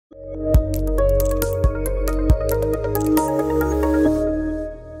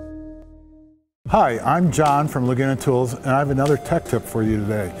Hi, I'm John from Laguna Tools, and I have another tech tip for you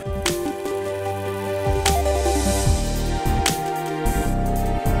today.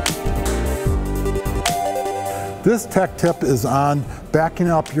 This tech tip is on backing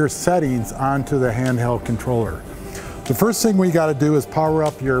up your settings onto the handheld controller. The first thing we got to do is power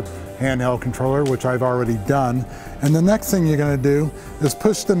up your handheld controller, which I've already done. And the next thing you're going to do is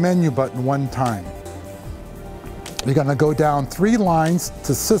push the menu button one time. You're going to go down 3 lines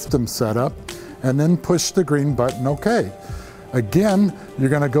to System Setup and then push the green button OK. Again,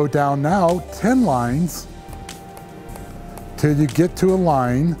 you're going to go down now 10 lines till you get to a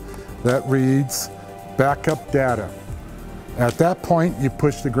line that reads Backup Data. At that point, you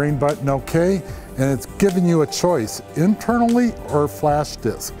push the green button OK, and it's giving you a choice, internally or flash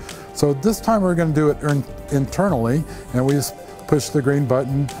disk. So this time we're going to do it internally, and we just push the green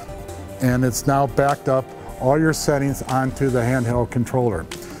button, and it's now backed up all your settings onto the handheld controller.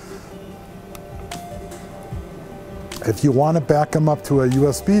 If you want to back them up to a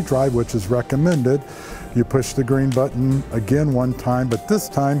USB drive, which is recommended, you push the green button again one time, but this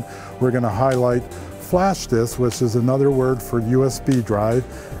time we're going to highlight flash disk, which is another word for USB drive,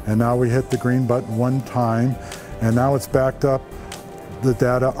 and now we hit the green button one time, and now it's backed up the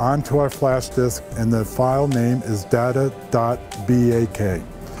data onto our flash disk, and the file name is data.bak.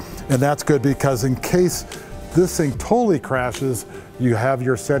 And that's good because in case this thing totally crashes, you have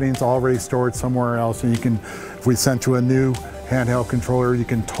your settings already stored somewhere else, and you can, if we sent you a new handheld controller, you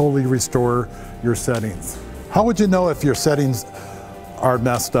can totally restore your settings. How would you know if your settings are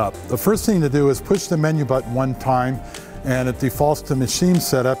messed up? The first thing to do is push the menu button one time, and it defaults to machine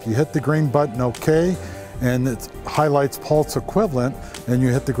setup. You hit the green button OK, and it highlights pulse equivalent, and you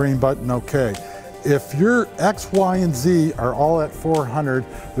hit the green button OK. If your X, Y, and Z are all at 400,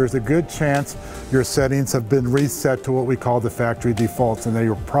 there's a good chance your settings have been reset to what we call the factory defaults, and they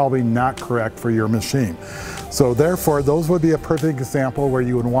are probably not correct for your machine. So therefore, those would be a perfect example where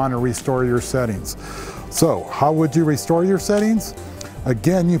you would want to restore your settings. So how would you restore your settings?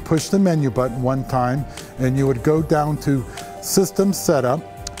 Again, you push the menu button one time, and you would go down to System Setup,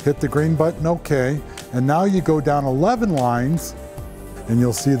 hit the green button OK, and now you go down 11 lines, and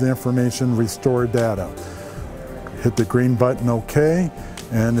you'll see the information Restore Data. Hit the green button OK,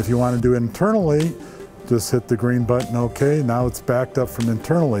 and if you want to do it internally, just hit the green button OK. Now it's backed up from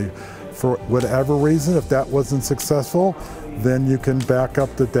internally. For whatever reason, if that wasn't successful, then you can back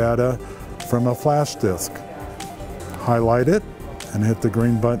up the data from a flash disk. Highlight it and hit the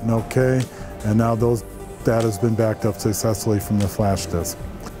green button OK, and now those data has been backed up successfully from the flash disk.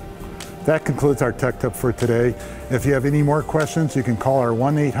 That concludes our tech tip for today. If you have any more questions, you can call our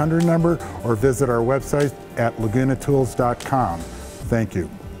 1-800 number or visit our website at lagunatools.com. Thank you.